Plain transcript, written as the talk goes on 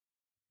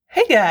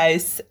Hey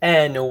guys,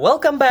 and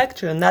welcome back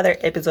to another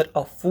episode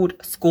of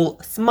Food School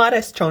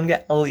Smarter,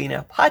 Stronger,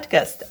 Leaner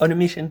podcast on a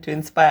mission to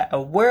inspire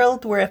a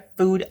world where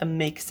food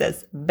makes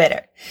us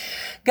better.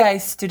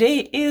 Guys,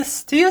 today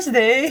is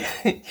Tuesday.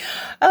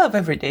 I love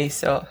every day,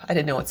 so I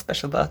don't know what's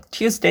special about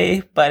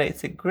Tuesday, but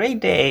it's a great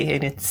day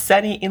and it's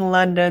sunny in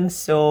London,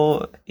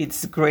 so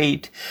it's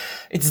great.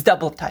 It's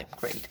double time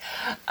great.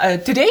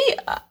 Today,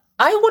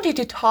 I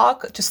wanted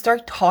to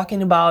start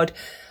talking about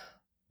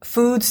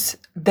foods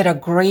that are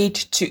great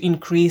to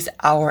increase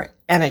our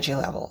energy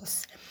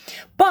levels.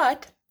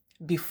 But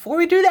before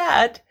we do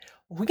that,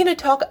 we're going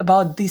to talk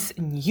about this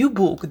new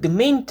book, the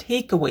main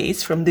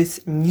takeaways from this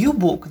new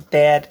book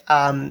that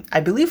I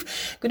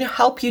believe going to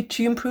help you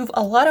to improve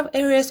a lot of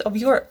areas of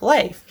your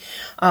life.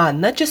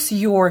 Not just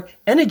your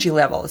energy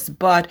levels,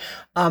 but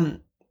a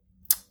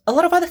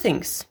lot of other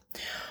things.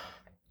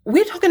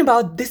 We're talking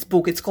about this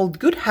book. It's called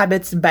Good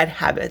Habits, Bad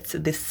Habits,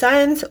 The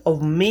Science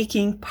of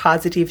Making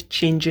Positive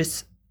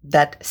Changes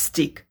That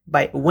Stick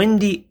by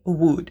Wendy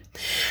Wood.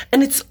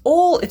 And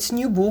it's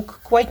new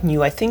book, quite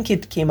new. I think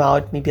it came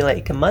out maybe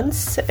like a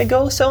month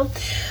ago or so.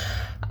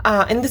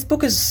 And this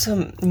book is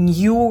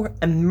new,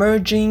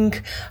 emerging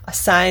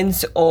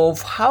science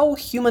of how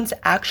humans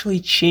actually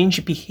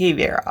change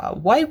behavior,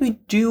 why we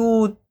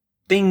do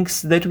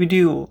things that we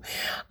do,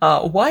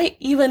 why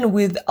even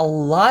with a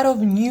lot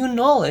of new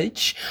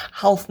knowledge,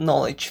 health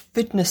knowledge,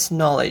 fitness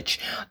knowledge,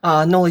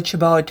 knowledge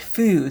about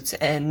foods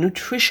and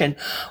nutrition,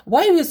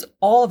 why with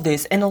all of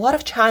this, and a lot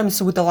of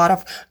times with a lot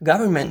of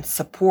government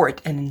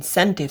support and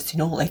incentives,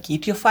 like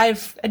eat your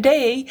 5 a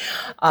day,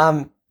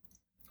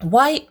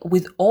 why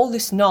with all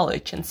this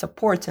knowledge and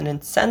supports and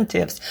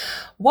incentives,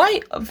 why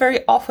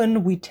very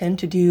often we tend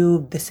to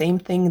do the same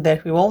thing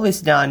that we've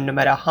always done, no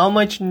matter how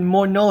much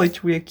more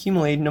knowledge we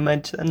accumulate, no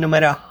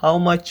matter how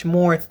much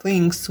more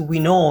things we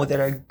know that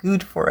are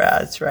good for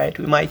us, right?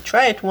 We might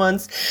try it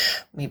once,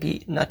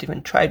 maybe not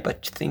even try it,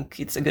 but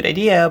think it's a good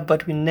idea,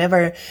 but we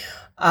never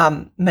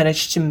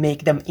manage to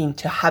make them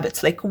into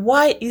habits. Like,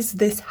 why is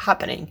this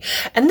happening?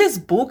 And this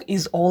book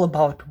is all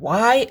about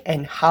why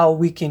and how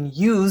we can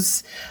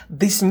use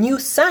this new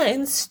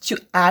science to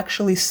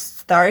actually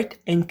start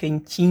and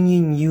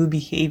continue new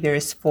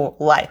behaviors for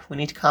life when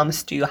it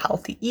comes to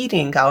healthy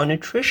eating, our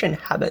nutrition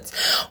habits,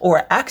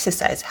 or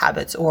exercise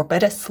habits, or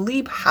better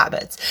sleep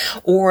habits,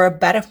 or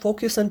better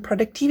focus on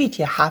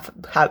productivity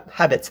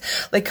habits.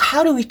 Like,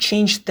 how do we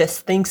change these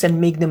things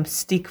and make them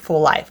stick for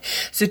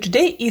life? So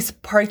today is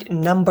part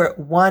number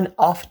 1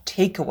 of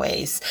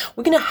takeaways.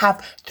 We're going to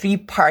have 3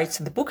 parts.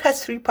 The book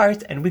has 3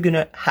 parts, and we're going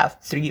to have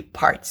 3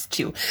 parts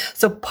too.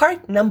 So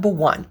part number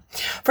 1.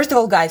 First of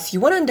all, guys, you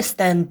want to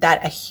understand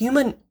that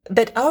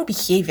our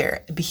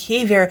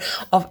behavior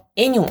of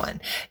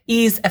anyone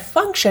is a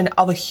function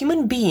of a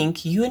human being,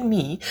 you and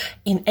me,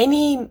 in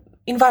any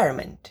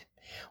environment.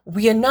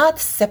 We are not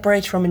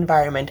separate from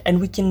environment, and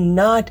we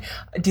cannot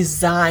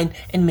design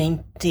and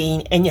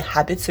maintain any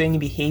habits or any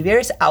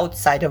behaviors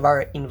outside of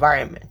our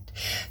environment.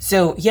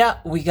 So yeah,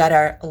 we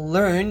gotta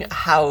learn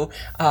how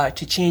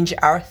to change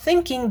our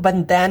thinking,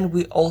 but then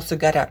we also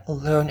gotta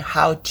learn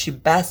how to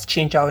best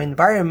change our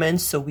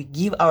environment so we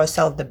give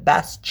ourselves the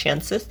best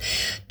chances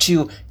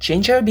to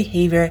change our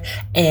behavior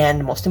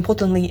and, most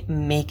importantly,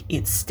 make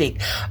it stick.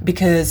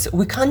 Because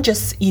we can't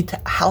just eat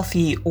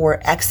healthy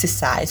or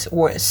exercise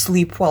or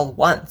sleep well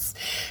once.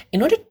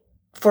 In order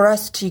for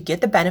us to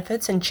get the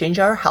benefits and change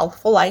our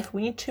health for life,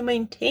 we need to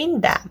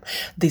maintain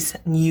these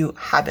new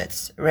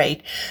habits,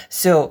 right?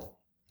 So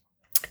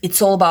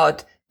it's all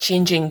about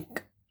changing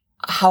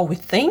how we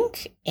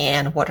think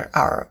and what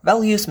our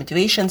values,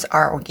 motivations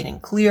are, or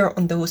getting clear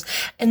on those.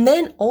 And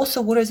then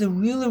also what is a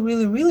really,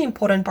 really, really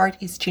important part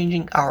is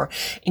changing our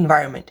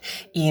environment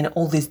in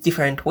all these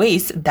different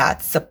ways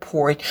that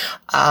support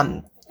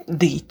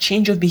the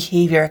change of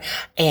behavior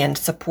and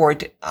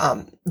support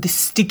the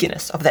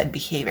stickiness of that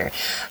behavior.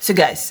 So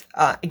guys,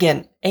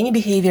 again, any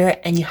behavior,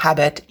 any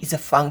habit is a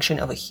function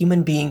of a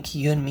human being,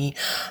 you and me,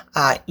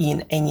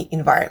 in any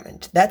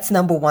environment. That's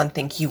number 1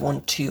 thing you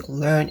want to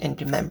learn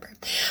and remember.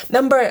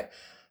 Number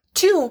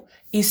 2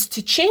 is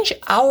to change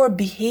our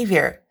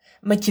behavior,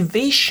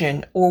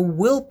 motivation, or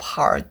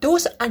willpower.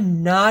 Those are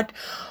not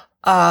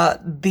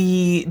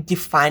the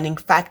defining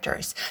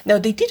factors. Now,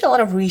 they did a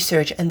lot of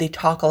research and they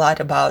talk a lot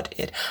about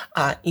it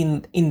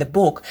in the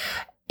book.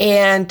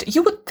 And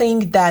you would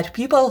think that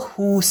people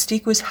who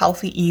stick with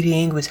healthy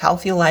eating, with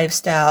healthy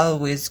lifestyle,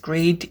 with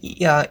great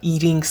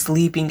eating,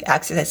 sleeping,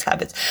 exercise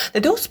habits,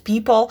 that those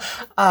people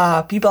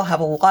have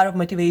a lot of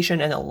motivation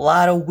and a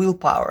lot of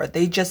willpower.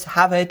 They just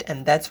have it,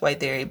 and that's why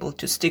they're able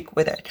to stick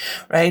with it,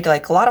 right?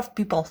 Like, a lot of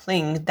people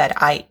think that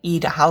I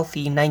eat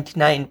healthy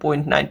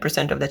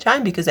 99.9% of the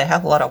time because I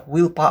have a lot of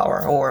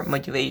willpower or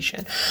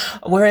motivation.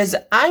 Whereas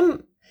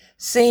I've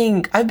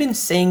been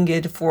saying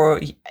it for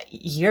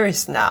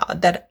years now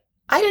that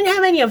I didn't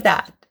have any of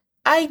that.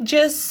 I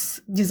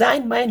just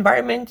designed my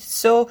environment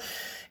so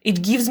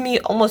it gives me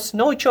almost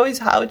no choice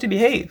how to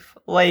behave.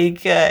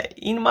 Like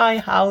in my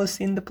house,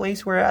 in the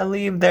place where I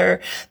live, there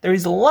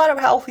is a lot of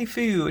healthy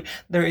food.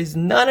 There is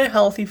not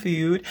unhealthy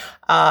food.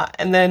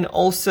 And then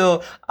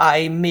also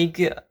I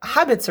make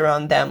habits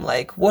around them,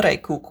 like what I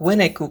cook,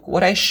 when I cook,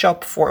 what I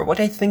shop for, what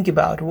I think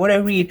about, what I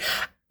read.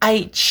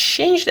 I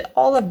changed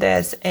all of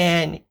this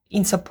and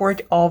in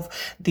support of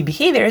the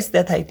behaviors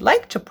that I'd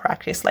like to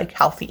practice, like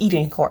healthy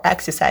eating or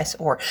exercise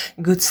or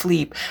good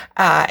sleep,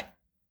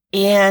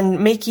 and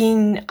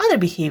making other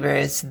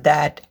behaviors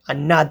that are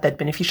not that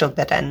beneficial,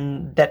 that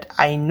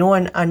I know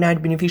are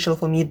not beneficial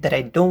for me, that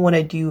I don't want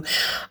to do.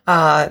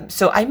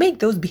 So I make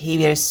those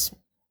behaviors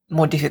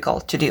more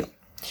difficult to do.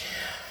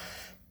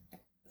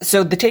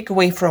 So the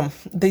takeaway from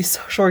this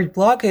short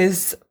blog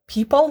is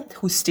people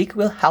who stick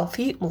with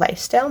healthy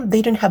lifestyle,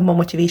 they don't have more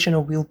motivation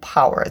or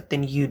willpower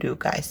than you do,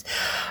 guys.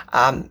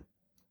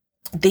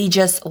 They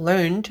just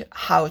learned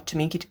how to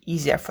make it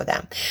easier for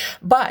them.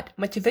 But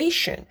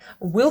motivation,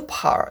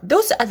 willpower,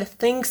 those are the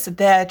things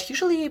that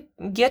usually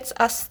gets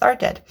us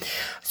started.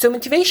 So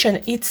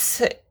motivation,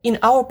 it's in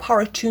our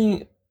power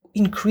to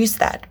increase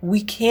that.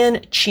 We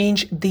can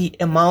change the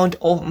amount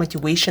of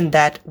motivation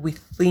that we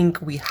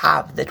think we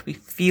have, that we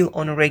feel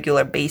on a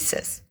regular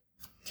basis.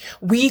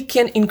 We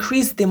can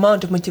increase the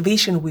amount of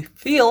motivation we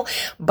feel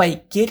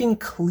by getting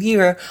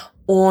clear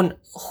on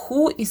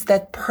who is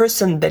that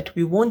person that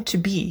we want to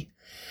be.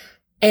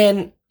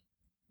 And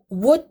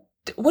what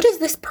does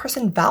this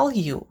person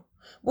value?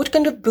 What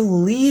kind of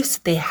beliefs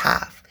they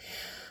have?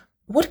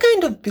 What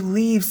kind of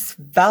beliefs,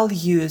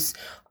 values,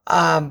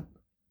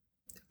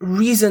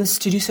 reasons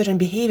to do certain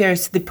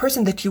behaviors the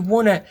person that you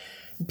want to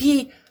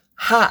be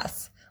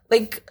has?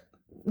 Like,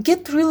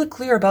 get really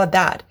clear about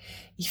that.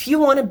 If you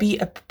want to be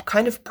a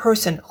kind of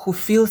person who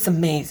feels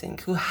amazing,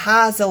 who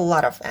has a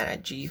lot of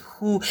energy,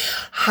 who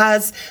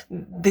has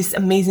this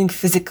amazing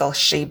physical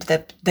shape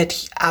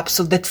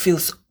that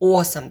feels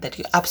awesome, that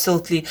you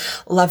absolutely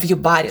love your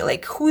body,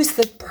 like who is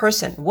that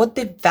person, what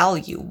they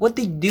value, what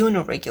they do on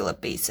a regular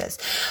basis,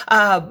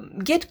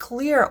 get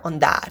clear on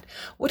that.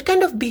 What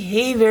kind of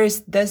behaviors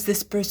does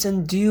this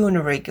person do on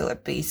a regular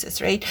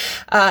basis, right?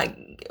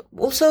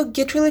 Also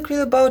get really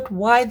clear about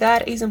why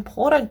that is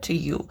important to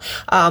you.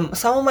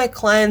 Some of my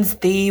clients,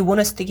 they want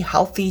to stay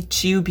healthy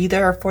to be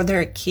there for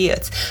their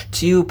kids,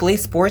 to play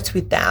sports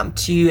with them,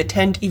 to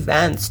attend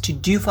events, to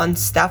do fun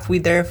stuff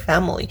with their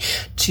family,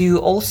 to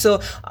also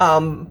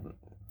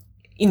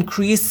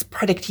increase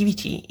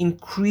productivity,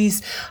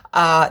 increase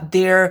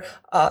their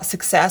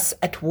success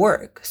at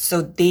work,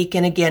 so they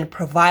can again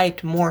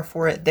provide more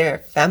for their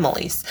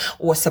families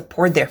or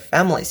support their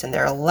families and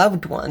their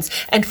loved ones.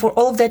 And for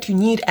all of that, you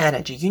need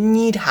energy, you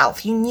need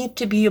health, you need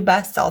to be your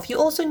best self. You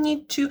also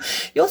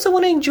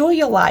want to enjoy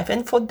your life.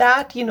 And for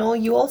that,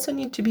 you also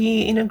need to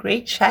be in a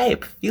great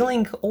shape,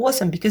 feeling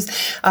awesome, because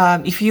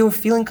if you're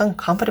feeling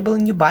uncomfortable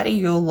in your body,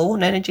 you're low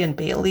on energy and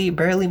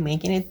barely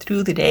making it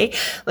through the day,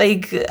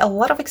 like a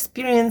lot of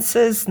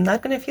experiences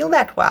not going to feel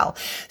that well.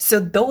 So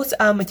those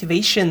are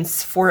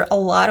motivations for a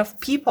lot of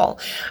people.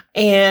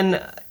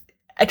 And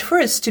at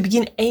first, to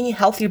begin any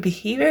healthier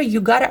behavior,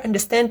 you gotta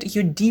understand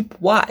your deep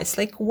whys.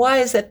 Like, why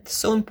is that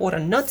so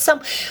important? Not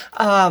some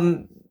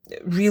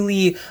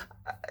really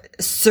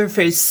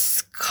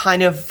surface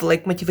kind of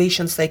like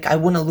motivations, like I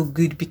want to look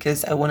good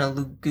because I want to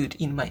look good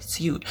in my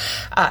suit.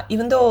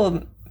 Even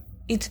though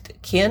it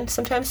can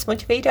sometimes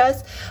motivate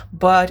us,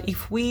 but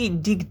if we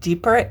dig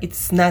deeper,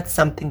 it's not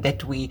something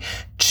that we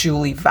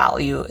truly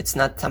value. It's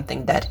not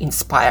something that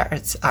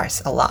inspires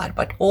us a lot.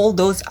 But all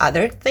those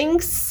other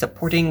things,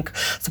 supporting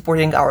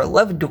our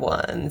loved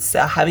ones,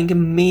 having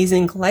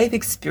amazing life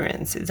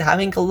experiences,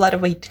 having a lot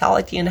of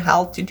vitality and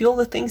health to do all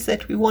the things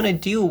that we want to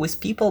do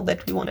with people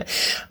that we want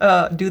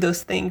to do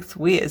those things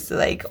with,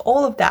 like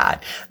all of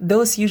that,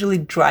 those usually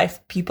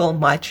drive people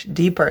much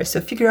deeper. So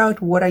figure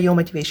out what are your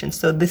motivations.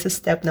 So this is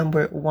step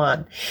number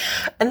 1.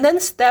 And then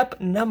step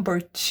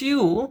number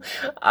 2,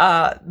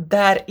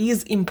 that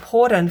is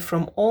important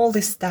from all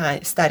the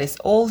studies,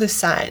 all the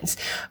science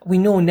we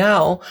know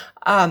now.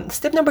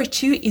 Step number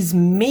 2 is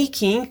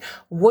making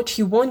what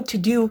you want to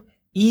do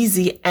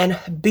easy and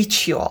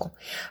habitual,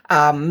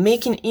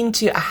 making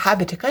into a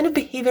habit, a kind of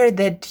behavior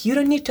that you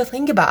don't need to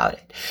think about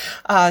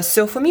it.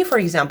 So for me, for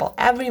example,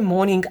 every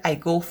morning I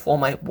go for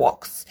my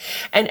walks,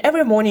 and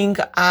every morning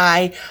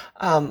I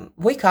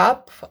wake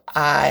up,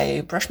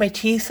 I brush my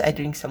teeth, I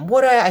drink some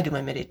water, I do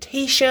my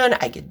meditation,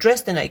 I get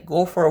dressed, and I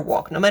go for a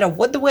walk. No matter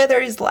what the weather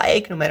is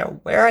like, no matter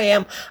where I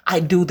am, I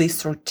do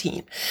this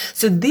routine.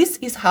 So this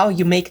is how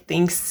you make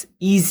things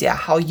easier,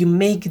 how you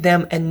make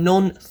them a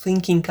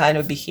non-thinking kind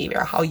of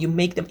behavior, how you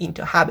make them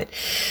into habit.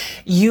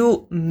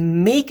 You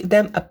make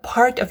them a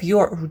part of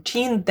your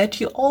routine that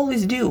you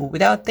always do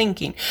without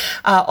thinking.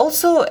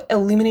 Also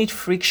eliminate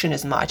friction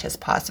as much as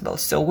possible.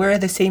 So wear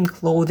the same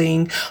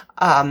clothing,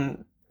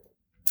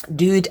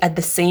 do it at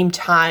the same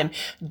time,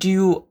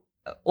 do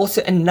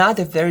also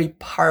another very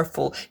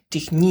powerful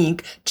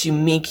technique to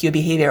make your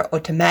behavior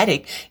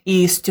automatic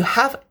is to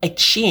have a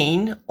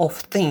chain of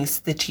things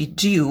that you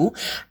do.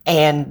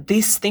 And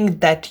this thing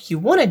that you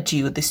want to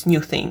do, this new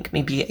thing,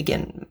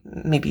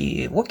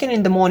 maybe walking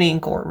in the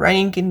morning or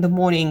running in the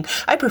morning.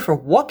 I prefer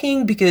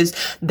walking because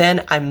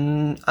then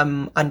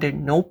I'm under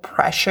no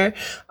pressure,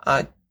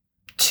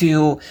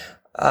 to,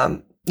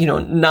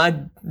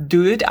 not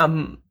do it.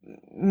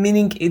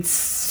 Meaning it's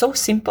so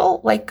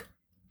simple, like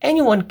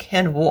anyone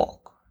can walk.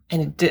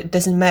 And it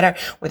doesn't matter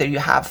whether you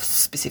have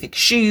specific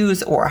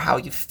shoes or how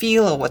you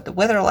feel or what the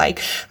weather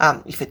like.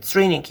 If it's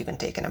raining, you can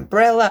take an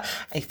umbrella.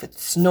 If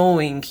it's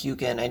snowing, you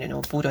can,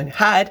 put on a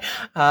hat.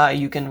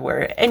 You can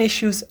wear any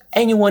shoes.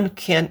 Anyone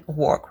can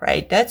walk,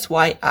 right? That's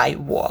why I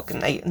walk.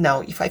 And now,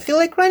 if I feel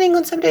like running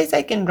on some days,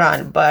 I can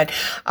run. But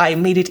I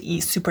made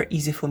it super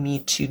easy for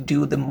me to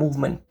do the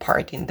movement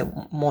part in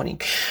the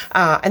morning.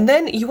 And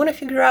then you want to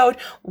figure out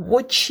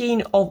what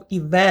chain of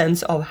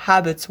events, of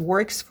habits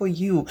works for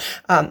you.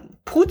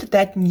 Put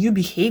that new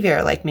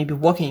behavior, like maybe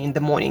walking in the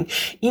morning,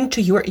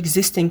 into your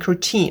existing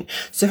routine.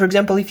 So for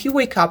example, if you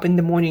wake up in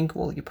the morning,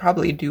 well, you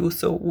probably do.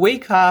 So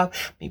wake up,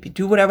 maybe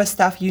do whatever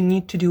stuff you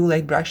need to do,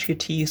 like brush your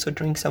teeth or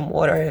drink some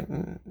water,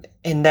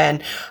 and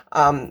then,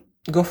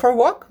 go for a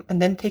walk and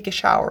then take a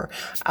shower,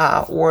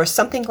 or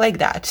something like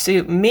that.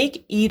 So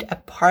make it a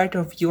part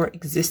of your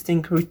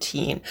existing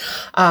routine.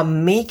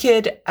 Make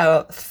it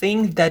a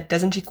thing that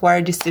doesn't require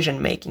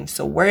decision making.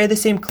 So wear the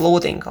same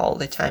clothing all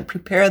the time.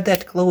 Prepare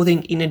that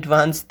clothing in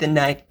advance the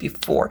night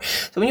before.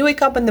 So when you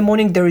wake up in the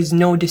morning, there is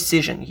no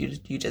decision.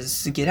 You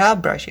just get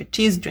up, brush your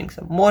teeth, drink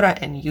some water,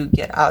 and you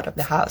get out of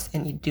the house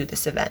and you do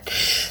this event.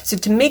 So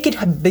to make it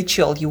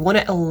habitual, you want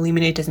to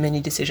eliminate as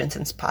many decisions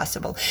as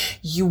possible.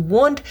 You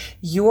want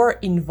your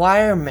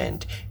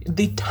environment,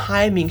 the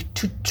timing,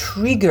 to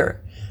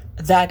trigger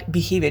that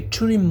behavior,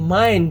 to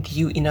remind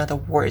you, in other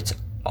words,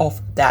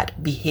 of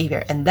that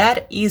behavior. And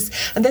that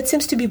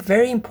seems to be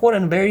very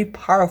important, very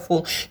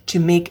powerful to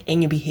make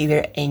any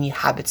behavior, any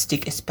habit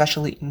stick,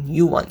 especially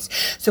new ones.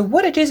 So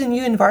what it is in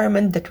your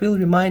environment that will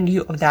remind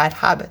you of that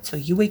habit. So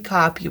you wake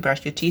up, you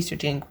brush your teeth, you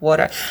drink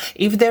water.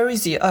 If there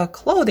is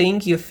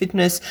clothing, your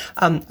fitness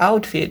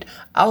outfit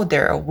out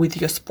there with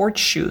your sports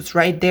shoes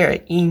right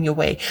there in your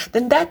way,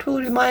 then that will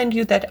remind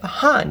you that,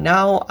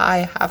 now I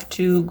have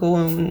to go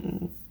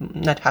and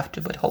not have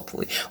to, but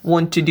hopefully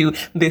want to do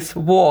this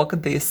walk,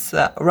 this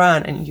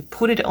run, and you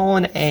put it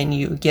on and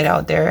you get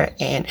out there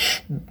and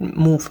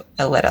move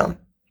a little.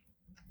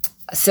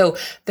 So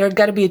there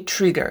got to be a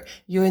trigger,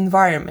 your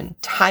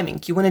environment,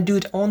 timing. You want to do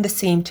it on the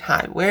same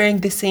time, wearing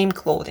the same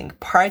clothing,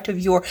 part of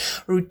your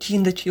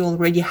routine that you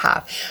already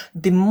have.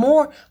 The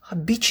more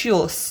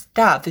habitual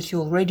stuff that you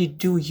already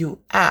do you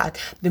add,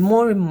 the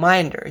more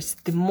reminders,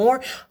 the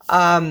more,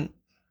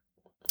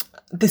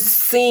 the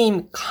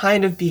same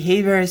kind of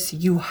behaviors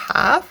you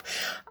have,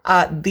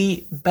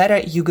 the better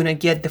you're going to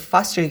get, the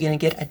faster you're going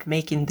to get at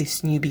making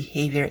this new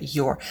behavior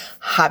your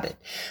habit.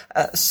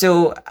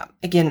 So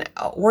again,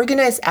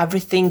 organize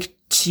everything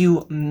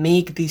to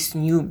make this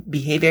new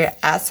behavior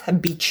as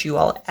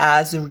habitual,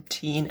 as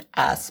routine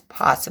as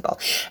possible.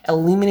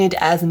 Eliminate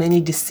as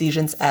many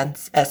decisions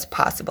as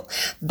possible.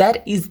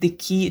 That is the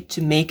key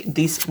to make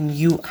this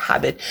new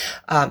habit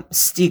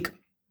stick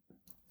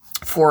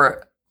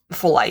for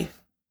life.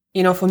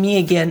 For me,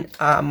 again,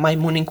 my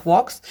morning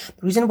walks,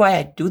 the reason why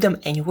I do them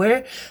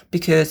anywhere,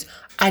 because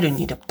I don't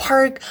need a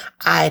park,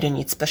 I don't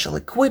need special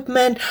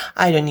equipment,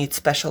 I don't need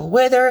special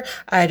weather,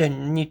 I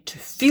don't need to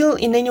feel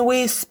in any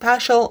way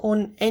special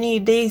on any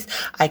days.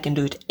 I can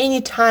do it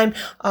any time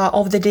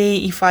of the day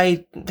if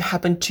I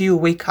happen to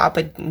wake up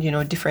at,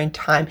 different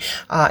time,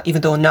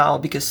 even though now,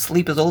 because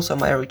sleep is also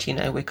my routine,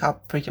 I wake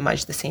up pretty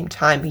much the same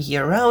time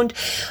year round.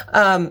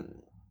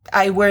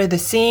 I wear the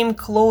same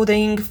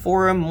clothing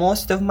for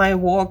most of my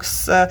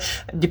walks,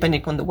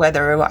 depending on the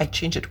weather. I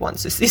change it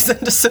once a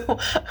season, so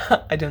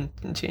I don't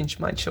change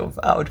much of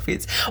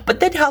outfits. But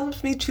that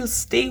helps me to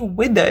stay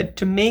with it,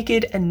 to make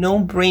it a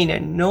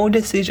no-brainer, no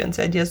decisions.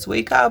 I just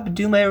wake up,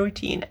 do my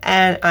routine,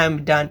 and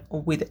I'm done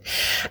with it.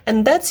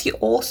 And that's you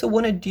also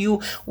want to do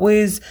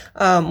with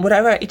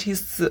whatever it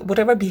is,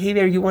 whatever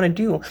behavior you want to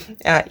do.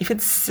 If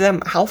it's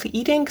healthy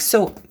eating,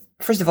 so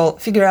first of all,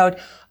 figure out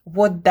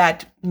what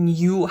that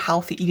new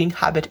healthy eating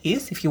habit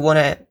is. If you want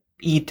to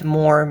eat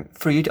more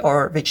fruit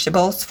or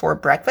vegetables for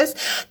breakfast,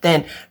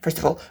 then first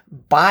of all,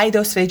 buy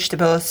those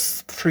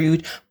vegetables,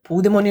 fruit,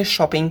 put them on your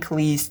shopping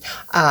list,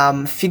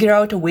 figure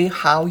out a way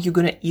how you're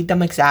going to eat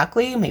them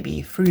exactly.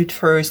 Maybe fruit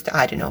first,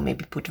 I don't know,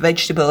 maybe put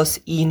vegetables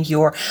in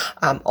your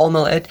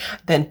omelette,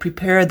 then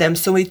prepare them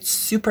so it's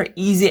super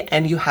easy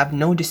and you have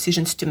no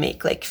decisions to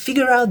make. Like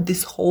figure out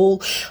this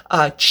whole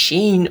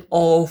chain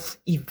of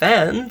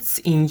events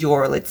in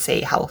your, let's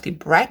say, healthy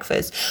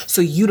breakfast,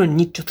 so you don't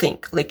need to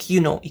think, like you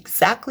know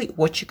exactly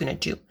what you're going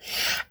to do.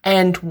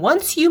 And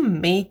once you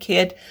make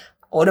it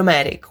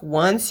automatic,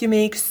 once you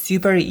make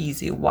super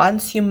easy,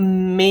 once you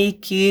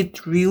make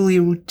it really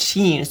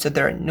routine, so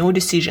there are no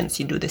decisions,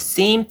 you do the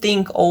same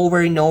thing over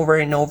and over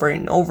and over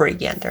and over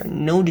again. There are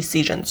no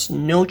decisions,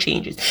 no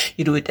changes.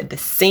 You do it at the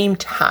same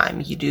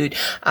time. You do it,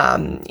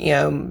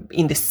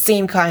 in the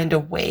same kind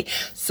of way.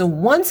 So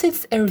once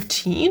it's a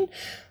routine,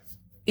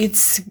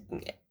 it's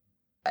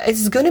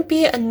going to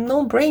be a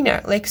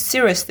no-brainer. Like,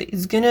 seriously,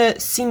 it's going to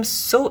seem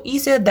so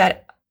easy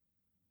that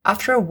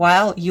after a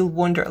while you'll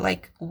wonder,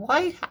 like,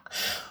 why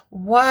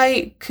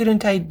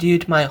couldn't I do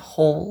it my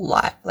whole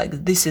life?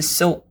 Like, this is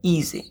so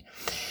easy.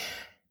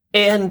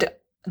 And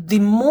the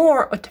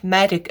more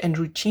automatic and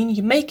routine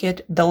you make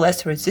it, the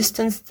less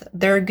resistance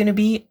there are going to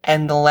be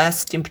and the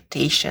less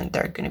temptation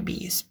there are going to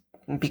be.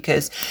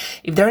 Because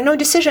if there are no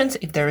decisions,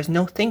 if there is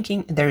no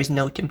thinking, there is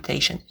no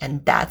temptation.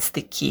 And that's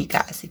the key,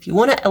 guys. If you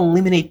want to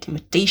eliminate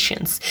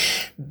temptations,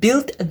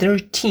 build the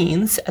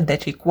routines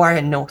that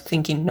require no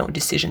thinking, no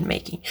decision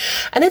making.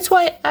 And that's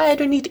why I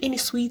don't eat any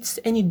sweets,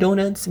 any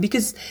donuts,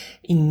 because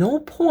in no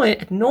point,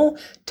 at no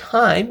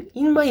time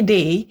in my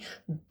day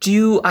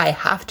do I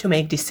have to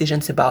make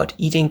decisions about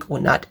eating or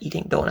not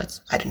eating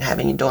donuts. I don't have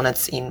any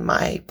donuts in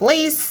my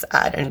place.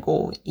 I don't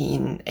go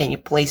in any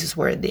places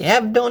where they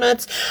have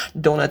donuts.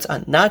 Donuts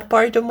are not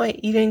part of my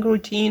eating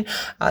routine.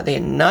 They're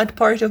not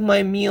part of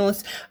my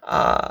meals.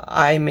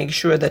 I make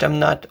sure that I'm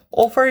not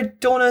offered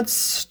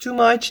donuts too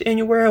much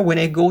anywhere. When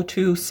I go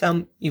to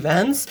some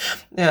events,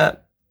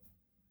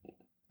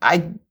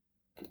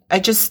 I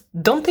just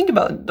don't think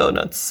about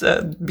donuts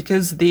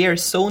because they are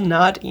so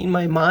not in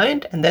my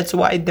mind, and that's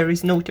why there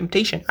is no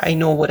temptation. I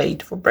know what I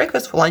eat for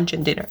breakfast, for lunch,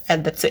 and dinner,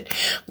 and that's it.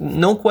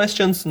 No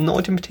questions, no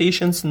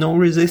temptations, no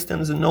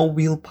resistance, no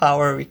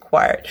willpower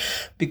required,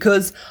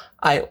 because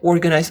I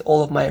organize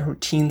all of my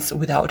routines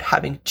without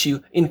having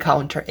to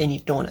encounter any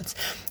donuts.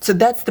 So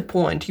that's the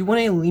point. You want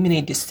to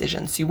eliminate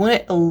decisions. You want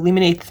to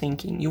eliminate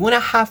thinking. You want to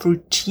have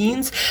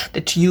routines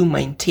that you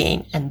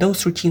maintain, and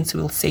those routines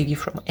will save you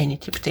from any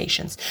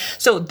temptations.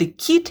 So the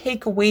key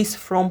takeaways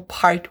from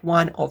part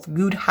 1 of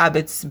good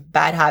habits,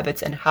 bad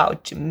habits, and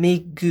how to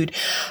make good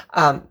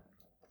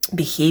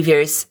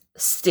behaviors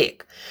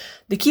stick.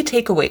 The key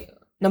takeaway: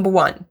 number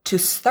 1, to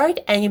start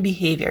any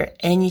behavior,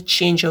 any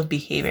change of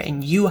behavior, a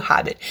new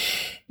habit,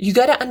 you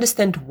got to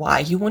understand why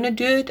you want to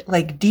do it.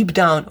 Like, deep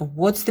down,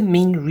 what's the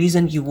main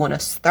reason you want to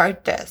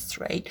start this,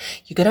 right?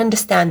 You got to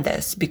understand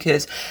this,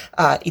 because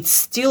it's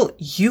still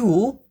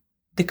you,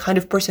 the kind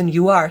of person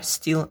you are,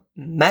 still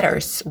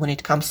matters when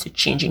it comes to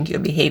changing your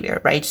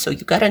behavior, right? So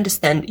you got to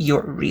understand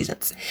your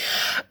reasons.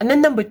 And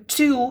then number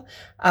 2,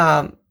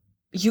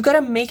 you got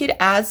to make it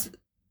as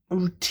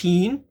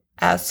routine,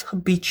 as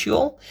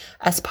habitual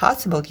as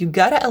possible. You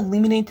gotta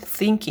eliminate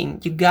thinking.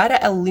 You gotta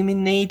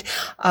eliminate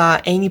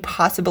any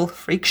possible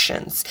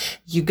frictions.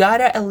 You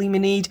gotta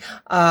eliminate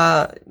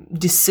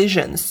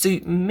decisions. So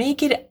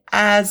make it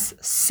as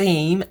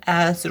same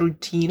as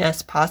routine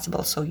as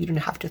possible. So you don't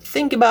have to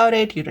think about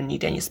it. You don't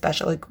need any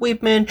special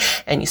equipment,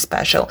 any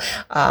special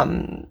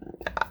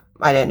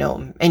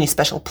any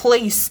special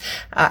place,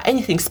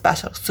 anything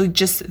special. So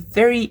just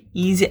very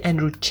easy and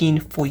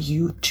routine for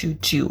you to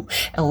do.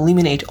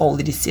 Eliminate all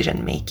the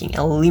decision making,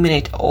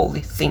 eliminate all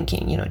the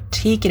thinking,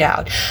 take it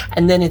out.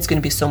 And then it's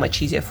going to be so much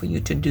easier for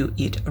you to do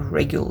it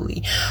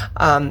regularly.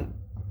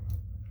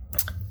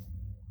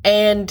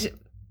 And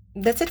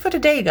that's it for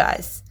today,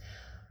 guys.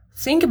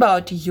 Think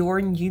about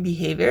your new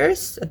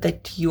behaviors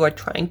that you are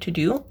trying to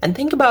do, and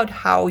think about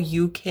how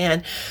you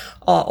can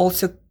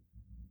also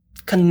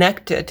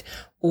connect it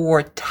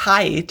or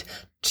tie it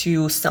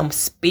to some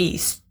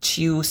space,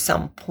 to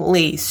some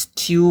place,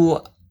 to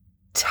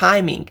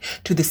timing,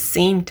 to the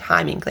same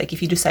timing. Like,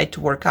 if you decide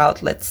to work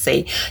out, let's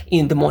say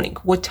in the morning,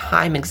 what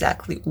time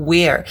exactly,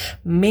 where?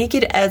 Make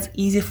it as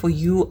easy for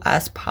you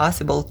as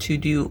possible to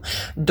do.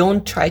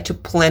 Don't try to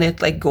plan it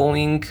like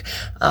going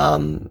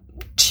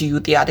to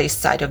the other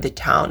side of the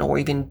town, or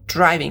even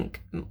driving.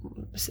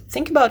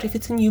 Think about, if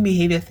it's a new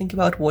behavior, think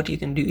about what you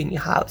can do in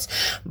your house,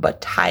 but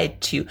tie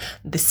it to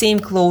the same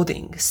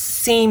clothing,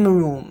 same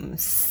room,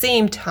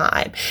 same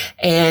time,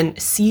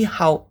 and see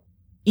how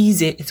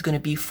easy it's going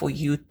to be for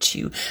you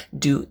to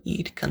do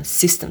it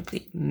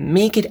consistently.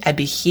 Make it a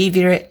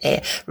behavior,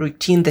 a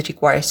routine that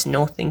requires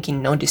no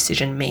thinking, no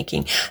decision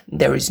making.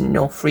 There is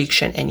no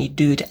friction, and you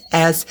do it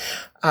as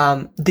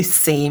the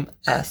same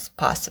as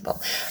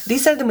possible.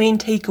 These are the main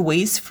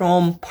takeaways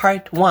from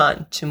part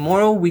 1.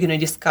 Tomorrow we're going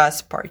to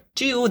discuss part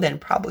 2, then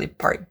probably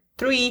part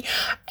 3,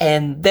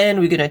 and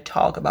then we're going to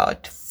talk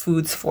about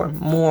foods for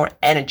more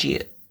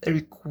energy,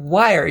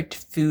 required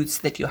foods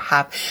that you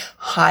have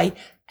high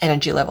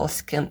energy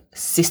levels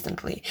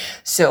consistently.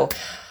 So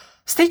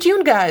stay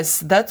tuned,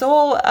 guys. That's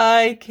all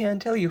I can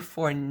tell you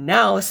for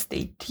now.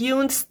 Stay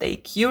tuned, stay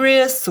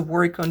curious,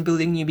 work on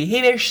building new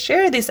behavior.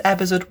 Share this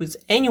episode with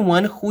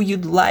anyone who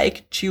you'd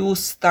like to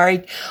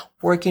start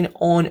working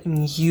on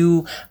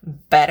new,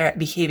 better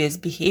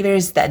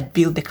behaviors that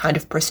build the kind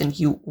of person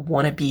you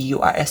want to be,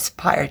 you are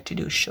aspired to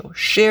do. So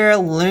share,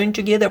 learn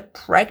together,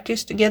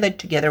 practice together.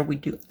 Together we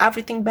do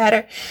everything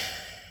better.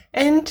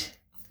 And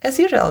as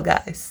usual,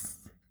 guys,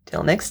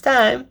 Till next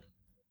time,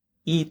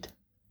 eat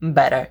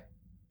better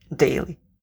daily.